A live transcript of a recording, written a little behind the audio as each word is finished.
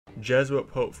Jesuit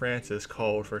Pope Francis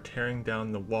called for tearing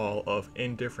down the wall of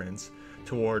indifference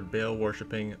toward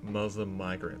Baal-worshipping Muslim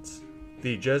migrants.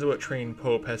 The Jesuit-trained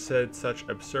Pope has said such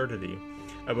absurdity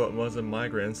about Muslim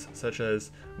migrants, such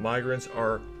as migrants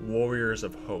are warriors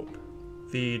of hope.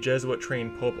 The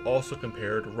Jesuit-trained Pope also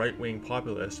compared right-wing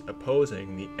populists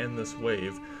opposing the endless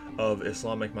wave of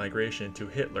Islamic migration to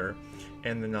Hitler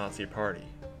and the Nazi Party.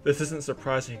 This isn't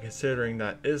surprising considering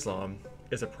that Islam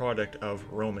is a product of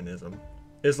Romanism.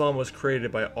 Islam was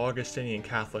created by Augustinian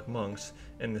Catholic monks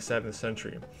in the 7th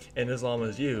century, and Islam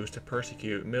was used to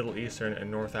persecute Middle Eastern and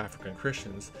North African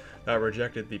Christians that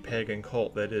rejected the pagan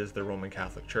cult that is the Roman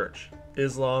Catholic Church.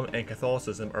 Islam and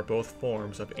Catholicism are both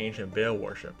forms of ancient Baal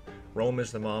worship. Rome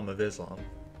is the mom of Islam.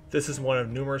 This is one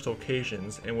of numerous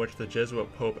occasions in which the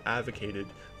Jesuit Pope advocated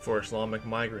for Islamic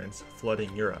migrants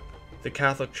flooding Europe. The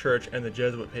Catholic Church and the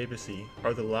Jesuit papacy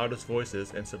are the loudest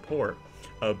voices in support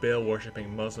of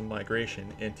Baal-worshipping Muslim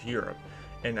migration into Europe,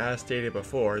 and as stated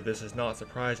before, this is not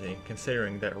surprising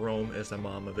considering that Rome is the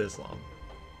mom of Islam.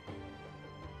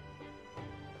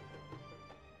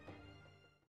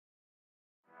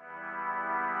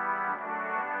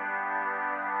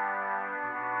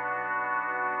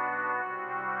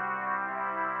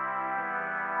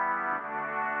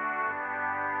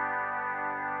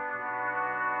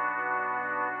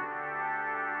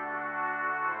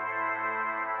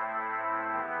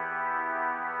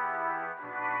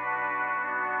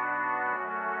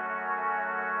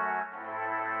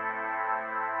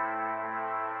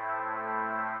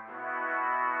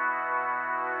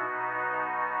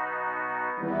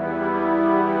 You